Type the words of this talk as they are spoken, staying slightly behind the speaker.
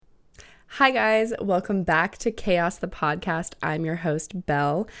Hi guys, welcome back to Chaos the Podcast. I'm your host,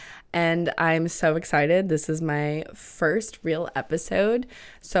 Belle, and I'm so excited. This is my first real episode,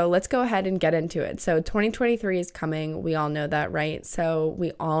 so let's go ahead and get into it. So 2023 is coming. We all know that, right? So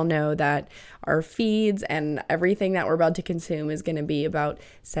we all know that our feeds and everything that we're about to consume is going to be about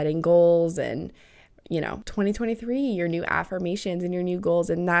setting goals and 2023, your new affirmations and your new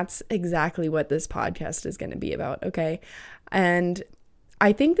goals. And that's exactly what this podcast is going to be about, okay? And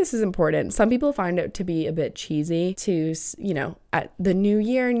I think this is important. Some people find it to be a bit cheesy to, at the new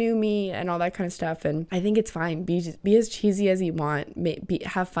year, new me and all that kind of stuff. And I think it's fine. Be as cheesy as you want.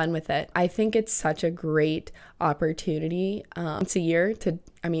 Have fun with it. I think it's such a great opportunity once a year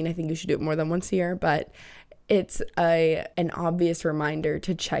I think you should do it more than once a year, but it's an obvious reminder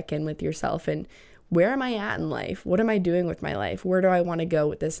to check in with yourself and where am I at in life? What am I doing with my life? Where do I want to go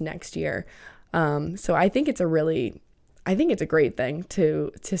with this next year? So I think it's a great thing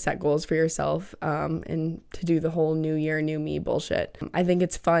to set goals for yourself and to do the whole new year, new me bullshit. I think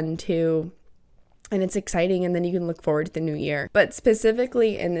it's fun too, and it's exciting, and then you can look forward to the new year. But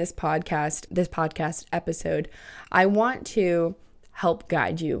specifically in this podcast episode, I want to help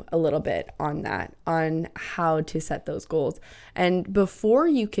guide you a little bit on how to set those goals. And before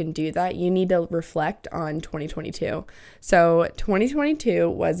you can do that, you need to reflect on 2022. So 2022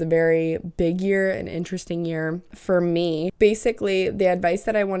 was a very big year, an interesting year for me. Basically, the advice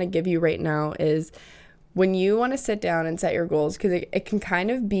that I want to give you right now is when you want to sit down and set your goals, because it can kind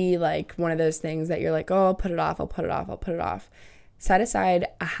of be like one of those things that you're like, oh, I'll put it off. Set aside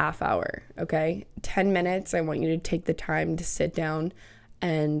a half hour, okay? 10 minutes, I want you to take the time to sit down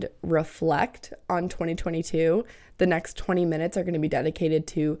and reflect on 2022. The next 20 minutes are going to be dedicated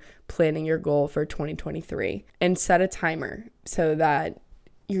to planning your goal for 2023. And set a timer so that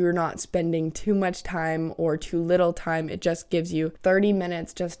you're not spending too much time or too little time. It just gives you 30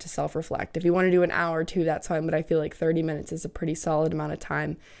 minutes just to self-reflect. If you want to do an hour or two, that's fine, but I feel like 30 minutes is a pretty solid amount of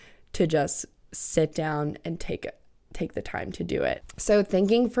time to just sit down and take the time to do it. So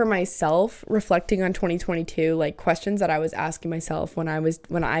thinking for myself, reflecting on 2022, like questions that I was asking myself when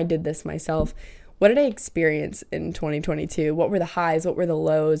I did this myself, what did I experience in 2022? What were the highs? What were the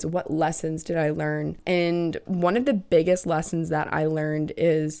lows? What lessons did I learn? And one of the biggest lessons that I learned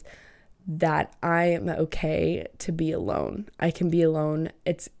is that I am okay to be alone. I can be alone.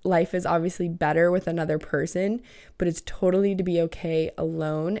 Life is obviously better with another person, but it's totally to be okay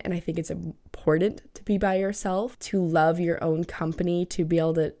alone. And I think it's important to be by yourself, to love your own company, to be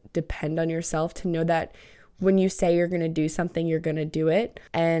able to depend on yourself, to know that when you say you're going to do something, you're going to do it.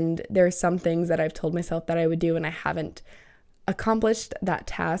 And there are some things that I've told myself that I would do and I haven't accomplished that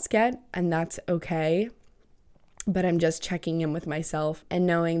task yet, and that's okay. But I'm just checking in with myself and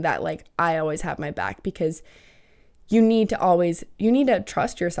knowing that I always have my back, because you need to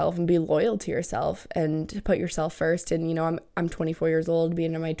trust yourself and be loyal to yourself and to put yourself first. And, I'm 24 years old,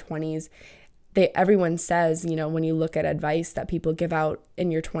 being in my 20s. Everyone says, when you look at advice that people give out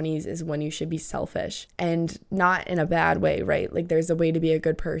in your 20s is when you should be selfish, and not in a bad way, right? Like there's a way to be a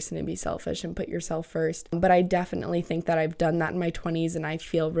good person and be selfish and put yourself first. But I definitely think that I've done that in my 20s, and I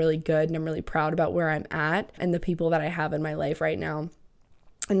feel really good and I'm really proud about where I'm at and the people that I have in my life right now.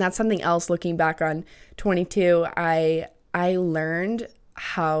 And that's something else. Looking back on 22, I learned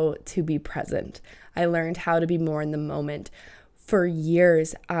how to be present. I learned how to be more in the moment. For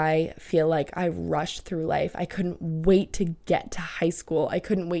years, I feel like I rushed through life. I couldn't wait to get to high school. I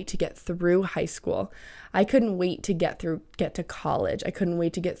couldn't wait to get through high school. I couldn't wait to get to college. I couldn't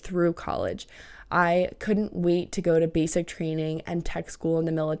wait to get through college. I couldn't wait to go to basic training and tech school in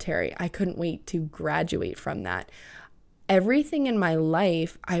the military. I couldn't wait to graduate from that. Everything in my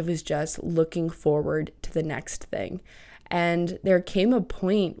life, I was just looking forward to the next thing. And there came a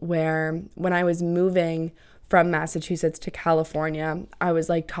point where when I was moving from Massachusetts to California, I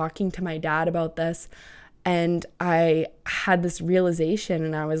was talking to my dad about this, and I had this realization,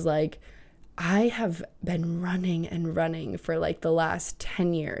 and I was like, I have been running for the last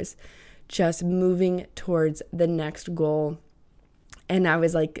 10 years, just moving towards the next goal. And I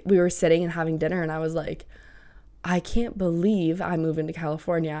was we were sitting and having dinner, and I was like, I can't believe I'm moving to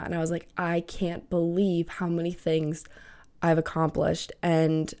California. And I was like, I can't believe how many things I've accomplished.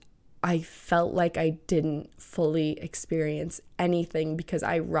 And I felt like I didn't fully experience anything because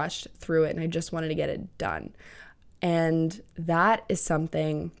I rushed through it and I just wanted to get it done. And that is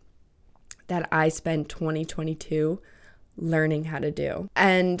something that I spent 2022 learning how to do.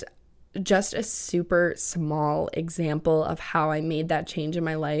 And just a super small example of how I made that change in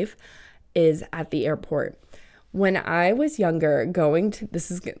my life is at the airport. When I was younger,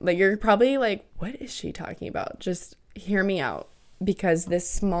 you're probably like, what is she talking about? Just hear me out. because this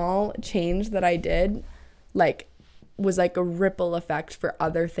small change that I did, like, was like a ripple effect for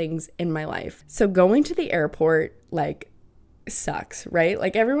other things in my life. So going to the airport, like, sucks, right?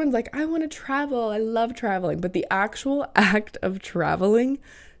 Like, everyone's like, I want to travel, I love traveling, but the actual act of traveling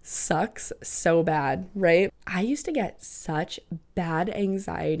sucks so bad, right? I used to get such bad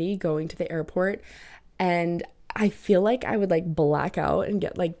anxiety going to the airport, and I feel like I would like black out and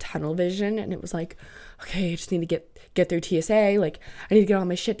get like tunnel vision, and it was like, okay, I just need to get through TSA, like I need to get all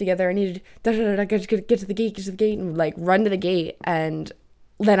my shit together, I need to get to the gate, and like run to the gate, and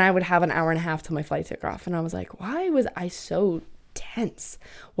then I would have an hour and a half till my flight took off. And I was like, why was I so tense?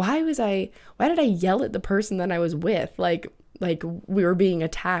 Why did I yell at the person that I was with? Like we were being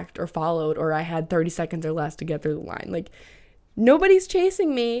attacked or followed, or I had 30 seconds or less to get through the line. Like, nobody's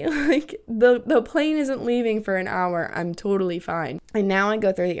chasing me. Like, the plane isn't leaving for an hour. I'm totally fine. And now I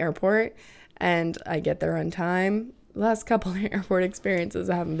go through the airport and I get there on time. Last couple of airport experiences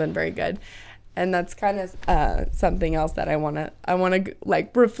haven't been very good. And that's kind of something else that I want to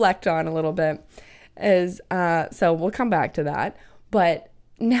like reflect on a little bit is, so we'll come back to that. But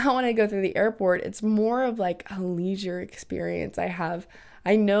now when I go through the airport, it's more of like a leisure experience.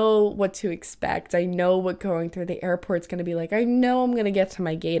 I know what to expect. I know what going through the airport's going to be like. I know I'm going to get to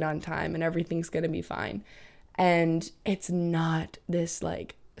my gate on time and everything's going to be fine. And it's not this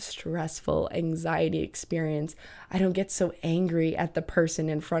like stressful anxiety experience. I don't get so angry at the person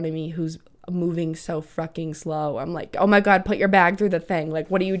in front of me who's moving so fucking slow. I'm like, oh my God, put your bag through the thing. Like,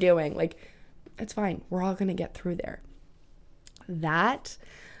 what are you doing? Like, it's fine. We're all going to get through there. That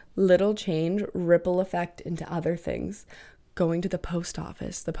little change, ripple effect into other things. Going to the post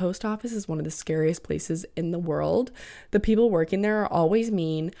office. The post office is one of the scariest places in the world. The people working there are always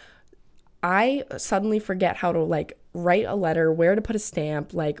mean. I suddenly forget how to like write a letter, where to put a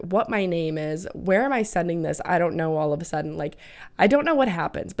stamp, like what my name is, where am I sending this? I don't know all of a sudden. Like, I don't know what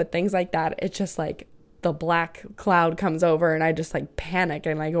happens, but things like that, it's just like the black cloud comes over and I just like panic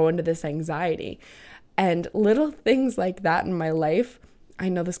and I go into this anxiety. And little things like that in my life, I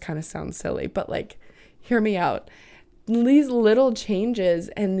know this kind of sounds silly, but like, hear me out. These little changes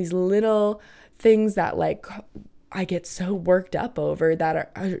and these little things that like I get so worked up over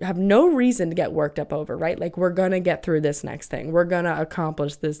that I have no reason to get worked up over, right? Like, we're going to get through this next thing. We're going to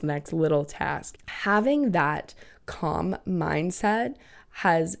accomplish this next little task. Having that calm mindset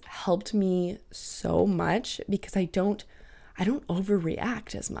has helped me so much because I don't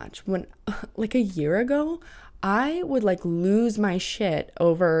overreact as much. When like a year ago, I would like lose my shit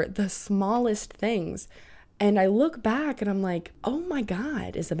over the smallest things. And I look back and I'm like, oh my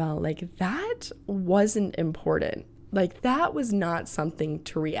God, Isabel, like that wasn't important. Like, that was not something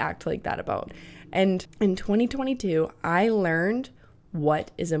to react like that about. And in 2022, I learned what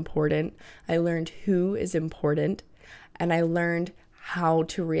is important. I learned who is important. And I learned how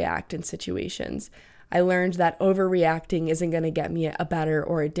to react in situations. I learned that overreacting isn't going to get me a better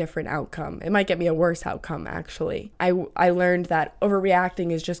or a different outcome. It might get me a worse outcome, actually. I learned that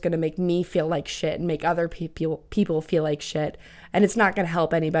overreacting is just going to make me feel like shit and make other people feel like shit. And it's not going to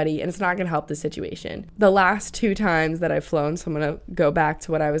help anybody, and it's not going to help the situation. The last 2 times that I've flown, so I'm going to go back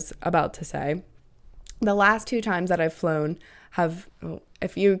to what I was about to say. The last 2 times that I've flown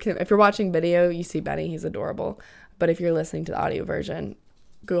if you're watching video, you see Benny, he's adorable. But if you're listening to the audio version,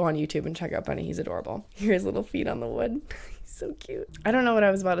 go on YouTube and check out Bunny. He's adorable. Here's little feet on the wood. He's so cute. I don't know what I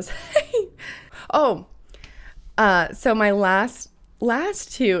was about to say. So my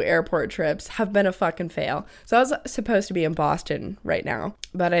last 2 airport trips have been a fucking fail. So I was supposed to be in Boston right now,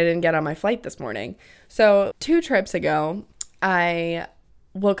 but I didn't get on my flight this morning. So 2 trips ago, I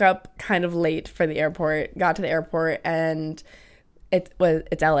woke up kind of late for the airport, got to the airport, and it's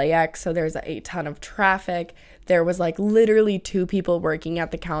LAX, so there's a ton of traffic. There was like literally 2 people working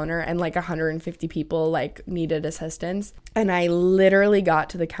at the counter and like 150 people like needed assistance. And I literally got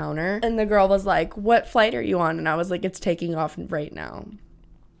to the counter and the girl was like, what flight are you on? And I was like, it's taking off right now.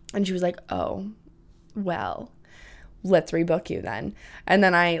 And she was like, oh, well, let's rebook you then. And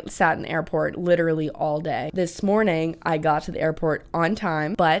then I sat in the airport literally all day. This morning, I got to the airport on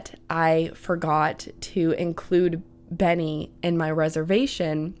time, but I forgot to include Benny in my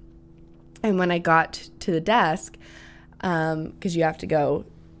reservation. And when I got to the desk, because you have to go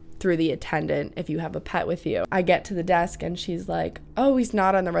through the attendant if you have a pet with you, I get to the desk and she's like, oh, he's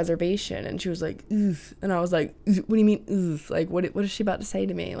not on the reservation. And she was like, oof. And I was like, what do you mean, oof? Like, what is she about to say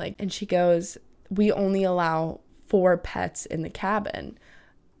to me? Like, and she goes, we only allow 4 pets in the cabin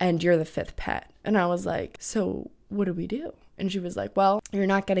and you're the 5th pet. And I was like, so what do we do? And she was like, well, you're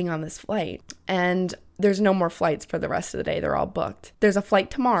not getting on this flight. And there's no more flights for the rest of the day. They're all booked. There's a flight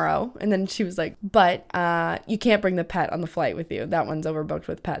tomorrow. And then she was like, but you can't bring the pet on the flight with you. That one's overbooked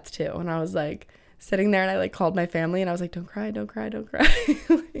with pets too. And I was like, sitting there, and I like called my family and I was like, don't cry, don't cry, don't cry.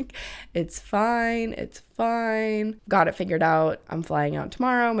 Like, it's fine. It's fine. Got it figured out. I'm flying out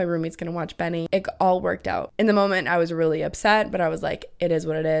tomorrow. My roommate's going to watch Benny. It all worked out. In the moment, I was really upset, but I was like, it is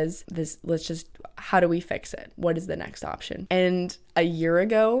what it is. How do we fix it? What is the next option? And a year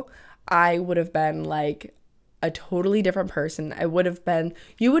ago, I would have been like a totally different person.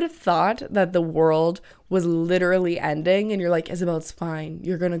 You would have thought that the world was literally ending and you're like, Isabel, it's fine.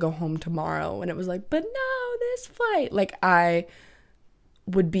 You're going to go home tomorrow. And it was like, but no, this flight. Like I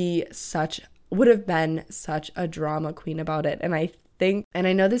would have been such a drama queen about it. And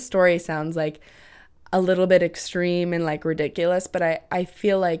I know this story sounds like a little bit extreme and like ridiculous, but I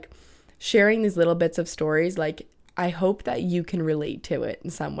feel like sharing these little bits of stories, like I hope that you can relate to it in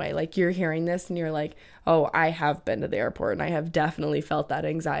some way. Like you're hearing this and you're like, oh, I have been to the airport and I have definitely felt that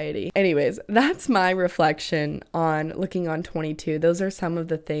anxiety. Anyways, that's my reflection on looking on 22. Those are some of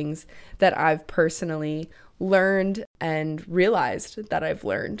the things that I've personally learned and realized that I've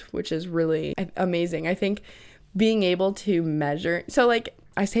learned, which is really amazing. I think being able to measure, so like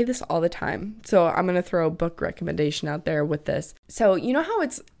I say this all the time, so I'm going to throw a book recommendation out there with this. So you know how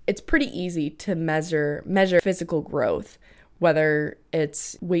it's pretty easy to measure physical growth, whether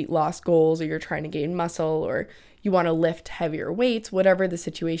it's weight loss goals or you're trying to gain muscle or you want to lift heavier weights, whatever the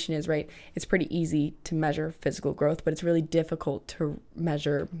situation is, right? It's pretty easy to measure physical growth, but it's really difficult to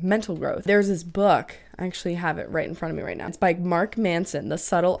measure mental growth. There's this book, I actually have it right in front of me right now. It's by Mark Manson, The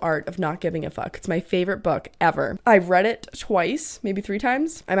Subtle Art of Not Giving a Fuck. It's my favorite book ever. I've read it twice, maybe 3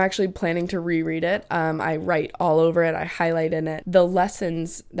 times. I'm actually planning to reread it. I write all over it. I highlight in it the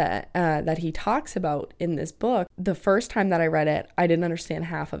lessons that he talks about in this book. The first time that I read it, I didn't understand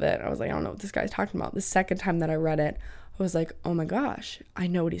half of it. I was like, I don't know what this guy's talking about. The second time that I read it, I was like, oh my gosh, I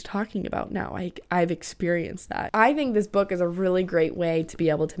know what he's talking about now. I've experienced that. I think this book is a really great way to be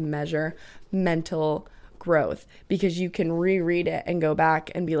able to measure mental growth because you can reread it and go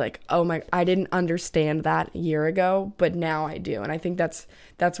back and be like, oh my, I didn't understand that a year ago, but now I do. And I think that's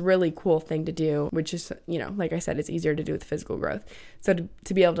a really cool thing to do, which is, like I said, it's easier to do with physical growth. So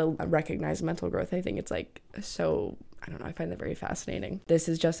to be able to recognize mental growth, I think it's like so, I don't know, I find that very fascinating. This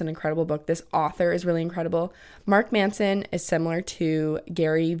is just an incredible book. This author is really incredible. Mark Manson is similar to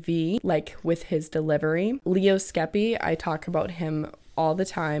Gary Vee, like with his delivery. Leo Skepi, I talk about him all the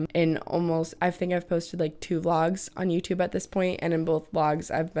time. I think I've posted like 2 vlogs on YouTube at this point, and in both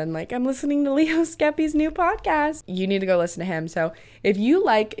vlogs I've been like, I'm listening to Leo Skepi's new podcast. You need to go listen to him. So if you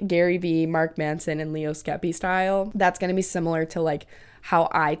like Gary Vee, Mark Manson, and Leo Skepi style, that's going to be similar to like how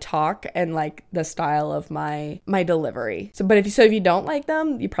I talk and like the style of my delivery. So if you don't like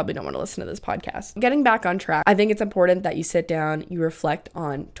them, you probably don't want to listen to this podcast. Getting back on track, I think it's important that you sit down, you reflect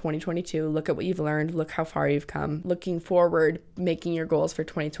on 2022, look at what you've learned, look how far you've come, looking forward, making your goals for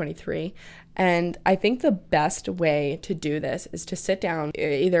 2023. And I think the best way to do this is to sit down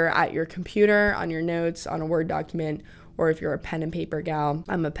either at your computer, on your notes, on a Word document, or if you're a pen and paper gal.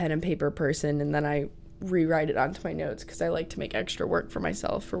 I'm a pen and paper person, and then I rewrite it onto my notes because I like to make extra work for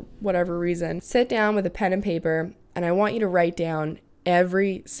myself for whatever reason. Sit down with a pen and paper, and I want you to write down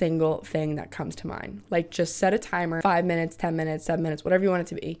every single thing that comes to mind. Like just set a timer, 5 minutes, 10 minutes, 7 minutes, whatever you want it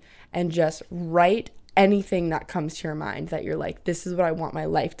to be, and just write anything that comes to your mind that you're like, this is what I want my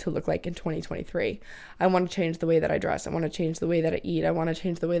life to look like in 2023. I want to change the way that I dress. I want to change the way that I eat. I want to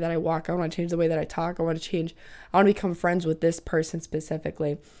change the way that I walk. I want to change the way that I talk. I want to become friends with this person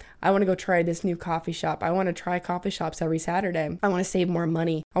specifically. I want to go try this new coffee shop. I want to try coffee shops every Saturday. I want to save more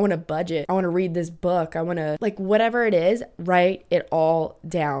money. I want to budget. I want to read this book. I want to, like, whatever it is, write it all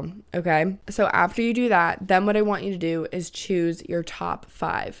down. Okay. So after you do that, then what I want you to do is choose your top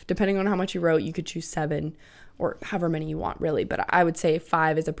 5. Depending on how much you wrote, you could choose 7 or however many you want really, but I would say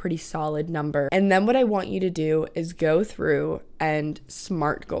 5 is a pretty solid number. And then what I want you to do is go through and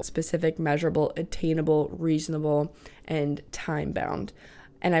SMART goal, specific, measurable, attainable, reasonable, and time bound.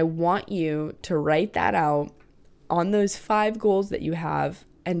 And I want you to write that out on those 5 goals that you have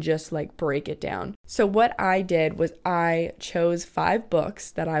and just like break it down. So what I did was I chose 5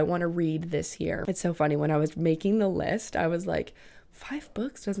 books that I want to read this year. It's so funny. When I was making the list, I was like, 5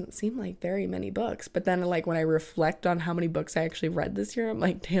 books doesn't seem like very many books. But then like when I reflect on how many books I actually read this year, I'm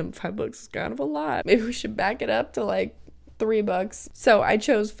like, damn, 5 books is kind of a lot. Maybe we should back it up to like 3 books. So I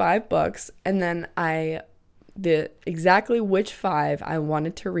chose 5 books, and then exactly which 5 I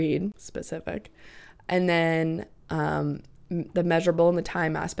wanted to read, specific. And then the measurable and the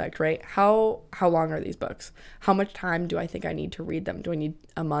time aspect, right? How long are these books? How much time do I think I need to read them? Do I need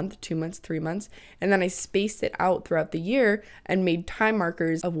a month, 2 months, 3 months? And then I spaced it out throughout the year and made time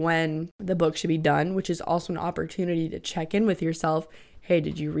markers of when the book should be done, which is also an opportunity to check in with yourself. Hey,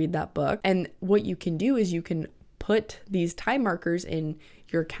 did you read that book? And what you can do is you can put these time markers in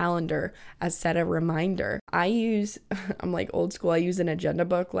your calendar as set a reminder. I'm like old school. I use an agenda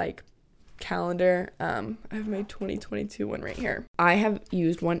book like calendar. I have my 2022 one right here. I have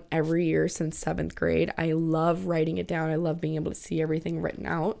used one every year since 7th grade. I love writing it down. I love being able to see everything written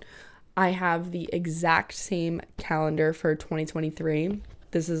out. I have the exact same calendar for 2023.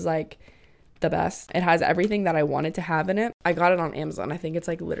 This is like the best. It has everything that I wanted to have in it. I got it on Amazon. I think it's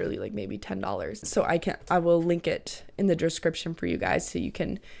like literally like maybe $10. So I will link it in the description for you guys so you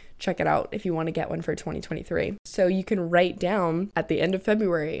can check it out if you want to get one for 2023. So you can write down at the end of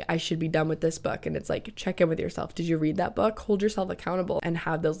February, I should be done with this book. And it's like, check in with yourself. Did you read that book? Hold yourself accountable and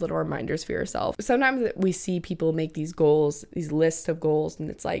have those little reminders for yourself. Sometimes we see people make these goals, these lists of goals, and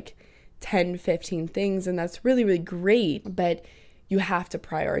it's like 10, 15 things. And that's really, really great. But you have to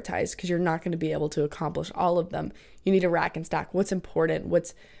prioritize because you're not going to be able to accomplish all of them. You need to rack and stack. What's important?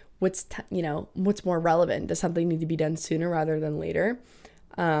 What's more relevant? Does something need to be done sooner rather than later?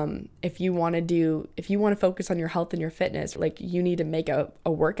 If you want to focus on your health and your fitness, like you need to make a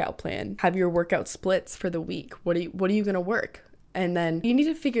workout plan. Have your workout splits for the week. What are you going to work? And then you need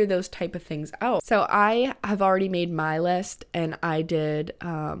to figure those type of things out. So I have already made my list and I did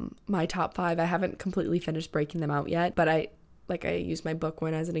my top 5. I haven't completely finished breaking them out yet, but I used my book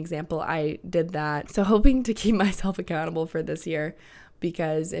one as an example. I did that. So hoping to keep myself accountable for this year,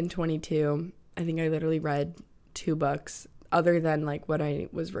 because in 22, I think I literally read 2 books other than like what I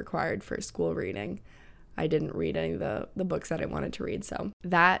was required for school reading. I didn't read any of the books that I wanted to read. So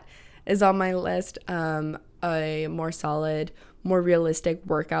that is on my list. A more solid, more realistic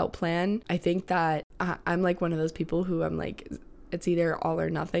workout plan. I think that I'm like one of those people who I'm like, it's either all or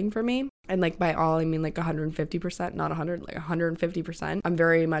nothing for me. And like by all, I mean like 150%, not 100, like 150%. I'm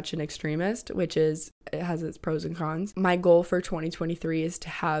very much an extremist, which it has its pros and cons. My goal for 2023 is to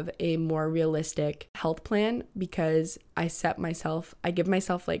have a more realistic health plan because I give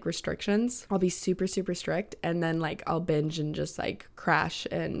myself like restrictions. I'll be super, super strict and then like I'll binge and just like crash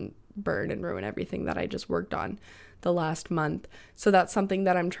and burn and ruin everything that I just worked on the last month. So that's something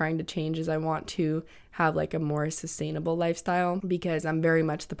that I'm trying to change is I want to have like a more sustainable lifestyle because I'm very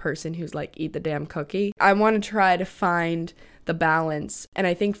much the person who's like eat the damn cookie. I want to try to find the balance. And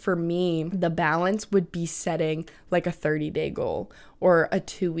I think for me, the balance would be setting like a 30-day goal or a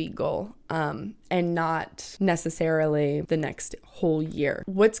 2-week goal and not necessarily the next whole year.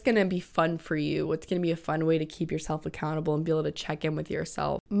 What's going to be fun for you? What's going to be a fun way to keep yourself accountable and be able to check in with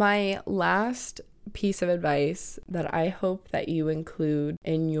yourself? My last piece of advice that I hope that you include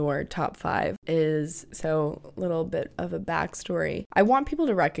in your top 5 is, so a little bit of a backstory. I want people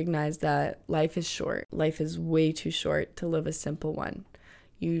to recognize that life is short. Life is way too short to live a simple one.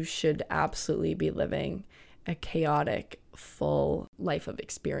 You should absolutely be living a chaotic, full life of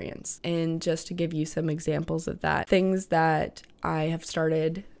experience. And just to give you some examples of that, things that I have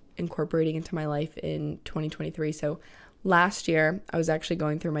started incorporating into my life in 2023. So last year, I was actually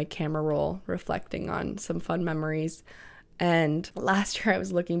going through my camera roll, reflecting on some fun memories. And last year I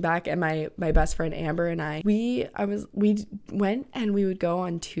was looking back at my best friend Amber and I, we went and we would go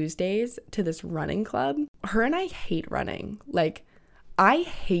on Tuesdays to this running club. Her and I hate running. Like, I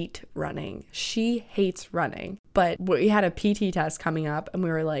hate running. She hates running. But we had a PT test coming up and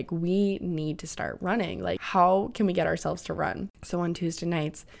we were like, we need to start running. Like, how can we get ourselves to run? So on Tuesday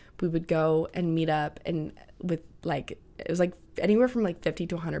nights, we would go and meet up and with like, it was like anywhere from like 50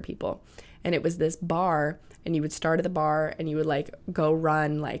 to 100 people. And it was this bar and you would start at the bar and you would like go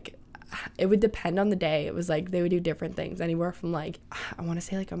run, like it would depend on the day. It was like they would do different things, anywhere from like, I want to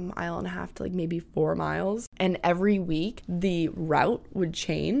say like 1.5 miles to like maybe 4 miles. And every week the route would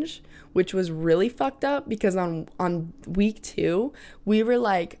change, which was really fucked up because on week 2, we were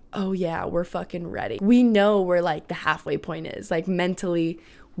like, oh yeah, we're fucking ready. We know where like the halfway point is, like mentally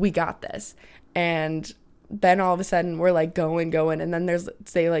we got this. And then all of a sudden we're like going. And then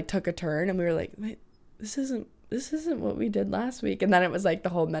they like took a turn and we were like, wait, this isn't what we did last week. And then it was like the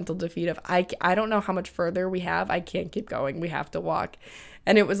whole mental defeat of, I don't know how much further we have. I can't keep going. We have to walk.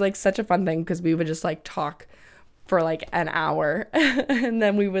 And it was like such a fun thing because we would just like talk for like an hour and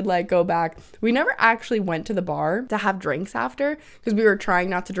then we would like go back. We never actually went to the bar to have drinks after because we were trying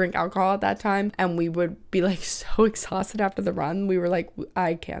not to drink alcohol at that time. And we would be like so exhausted after the run. We were like,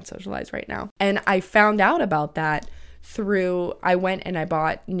 I can't socialize right now. And I found out about that I went and I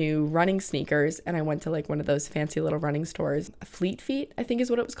bought new running sneakers, and I went to like one of those fancy little running stores, Fleet Feet, I think is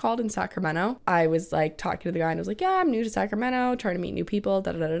what it was called, in Sacramento. I was like talking to the guy and I was like, yeah, I'm new to Sacramento, trying to meet new people,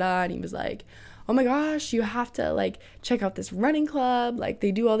 da da da da. And he was like, oh my gosh, you have to like check out this running club. Like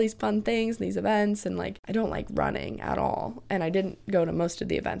they do all these fun things and these events. And like, I don't like running at all. And I didn't go to most of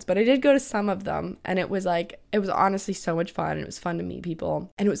the events, but I did go to some of them. And it was honestly so much fun. It was fun to meet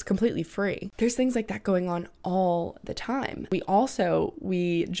people, and it was completely free. There's things like that going on all the time.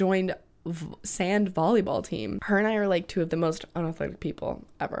 We joined sand volleyball team. Her and I are like two of the most unathletic people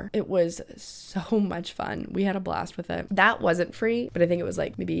ever. It was so much fun. We had a blast with it. That wasn't free, but I think it was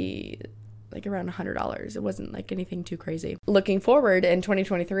like maybe like around $100. It wasn't like anything too crazy. Looking forward in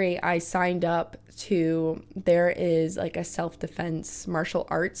 2023, I signed up there is like a self-defense martial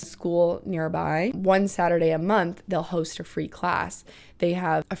arts school nearby. One Saturday a month, they'll host a free class. They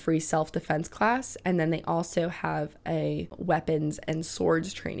have a free self-defense class, and then they also have a weapons and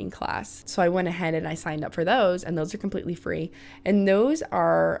swords training class. So I went ahead and I signed up for those, and those are completely free. And those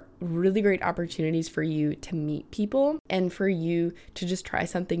are really great opportunities for you to meet people and for you to just try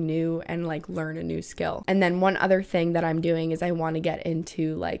something new and like learn a new skill. And then one other thing that I'm doing is I want to get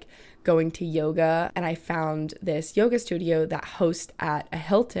into like going to yoga, and I found this yoga studio that hosts at a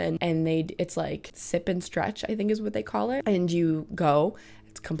Hilton, and it's like sip and stretch, I think is what they call it. And you go,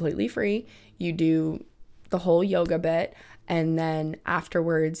 it's completely free. You do the whole yoga bit, and then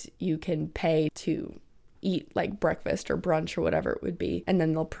afterwards you can pay to eat like breakfast or brunch or whatever it would be, and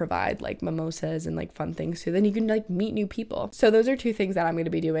then they'll provide like mimosas and like fun things, so then you can like meet new people. So those are two things that I'm going to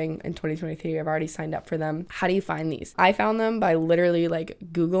be doing in 2023. I've already signed up for them. How do you find these? I found them by literally like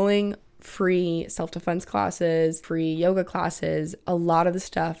Googling free self-defense classes, free yoga classes. A lot of the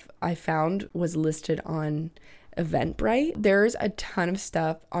stuff I found was listed on Eventbrite. There's a ton of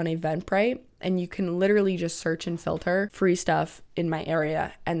stuff on Eventbrite, and you can literally just search and filter free stuff in my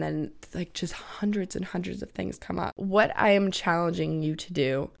area, and then like just hundreds and hundreds of things come up. What I am challenging you to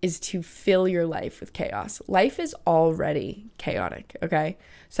do is to fill your life with chaos. Life is already chaotic, okay?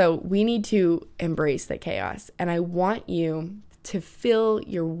 So we need to embrace the chaos, and I want you to fill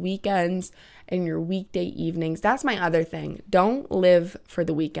your weekends and your weekday evenings. That's my other thing. Don't live for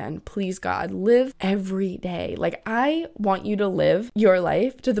the weekend. Please, God, live every day. Like, I want you to live your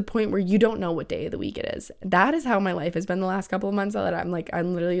life to the point where you don't know what day of the week it is. That is how my life has been the last couple of months, that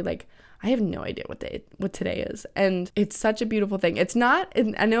I'm literally like, I have no idea what today is. And it's such a beautiful thing. It's not,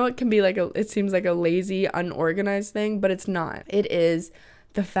 I know it can be like it seems like a lazy, unorganized thing, but it's not. It is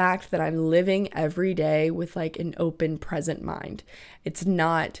the fact that I'm living every day with like an open, present mind. It's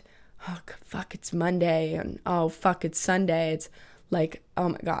not, oh fuck, it's Monday, and oh fuck, it's Sunday. It's like, oh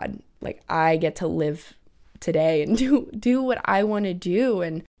my God, like I get to live today and do what I want to do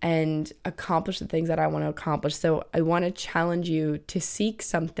and accomplish the things that I want to accomplish. So I want to challenge you to seek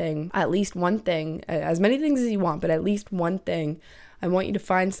something, at least one thing, as many things as you want, but at least one thing. I want you to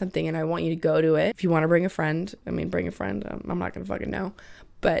find something, and I want you to go to it. If you want to bring a friend, bring a friend. I'm not going to fucking know.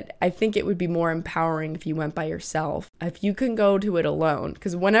 But I think it would be more empowering if you went by yourself, if you can go to it alone.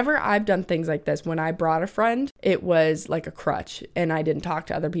 Because whenever I've done things like this, when I brought a friend, it was like a crutch, and I didn't talk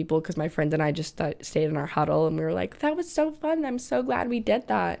to other people because my friend and I just stayed in our huddle, and we were like, that was so fun. I'm so glad we did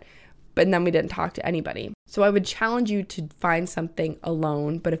that. But then we didn't talk to anybody. So I would challenge you to find something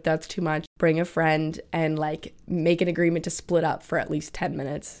alone. But if that's too much, bring a friend and like make an agreement to split up for at least 10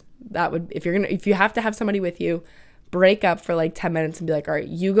 minutes. That would, if you have to have somebody with you, break up for like 10 minutes and be like, all right,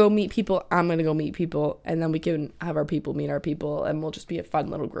 you go meet people, I'm going to go meet people, and then we can have our people meet our people, and we'll just be a fun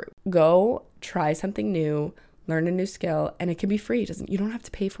little group. Go try something new, learn a new skill, and it can be free. You don't have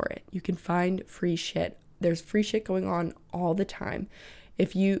to pay for it. You can find free shit. There's free shit going on all the time.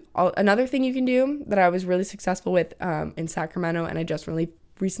 Another thing you can do that I was really successful with in Sacramento, and I just really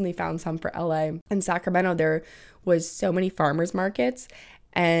recently found some for LA. In Sacramento, there was so many farmers markets,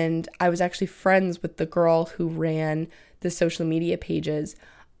 and I was actually friends with the girl who ran the social media pages.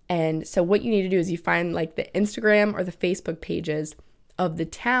 And so what you need to do is you find like the Instagram or the Facebook pages of the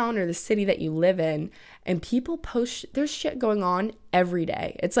town or the city that you live in, and people post, there's shit going on every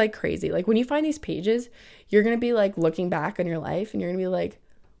day. It's like crazy. Like when you find these pages, you're going to be like looking back on your life, and you're going to be like,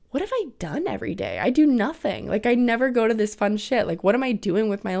 what have I done every day? I do nothing. Like I never go to this fun shit. Like what am I doing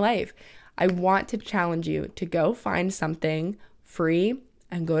with my life? I want to challenge you to go find something free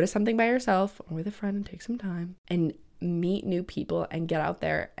and go to something by yourself or with a friend and take some time and meet new people and get out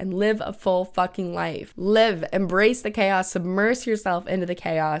there and live a full fucking life. Live, embrace the chaos, submerge yourself into the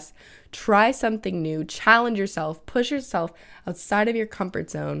chaos. Try something new, challenge yourself, push yourself outside of your comfort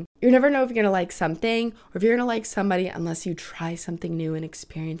zone. You never know if you're going to like something or if you're going to like somebody unless you try something new and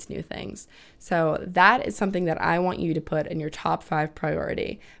experience new things. So that is something that I want you to put in your top 5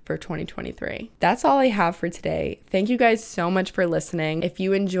 priority for 2023. That's all I have for today. Thank you guys so much for listening. If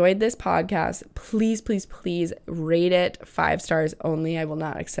you enjoyed this podcast, please, please, please rate it 5 stars only. I will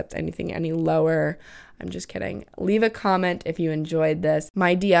not accept anything any lower. I'm just kidding. Leave a comment if you enjoyed this.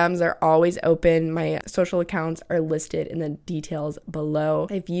 My DMs are always open. My social accounts are listed in the details below.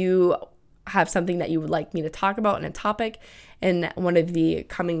 If you have something that you would like me to talk about in a topic in one of the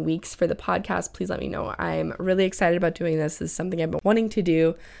coming weeks for the podcast, please let me know. I'm really excited about doing this. This is something I've been wanting to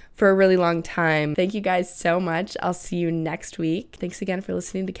do for a really long time. Thank you guys so much. I'll see you next week. Thanks again for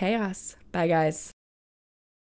listening to Chaos. Bye, guys.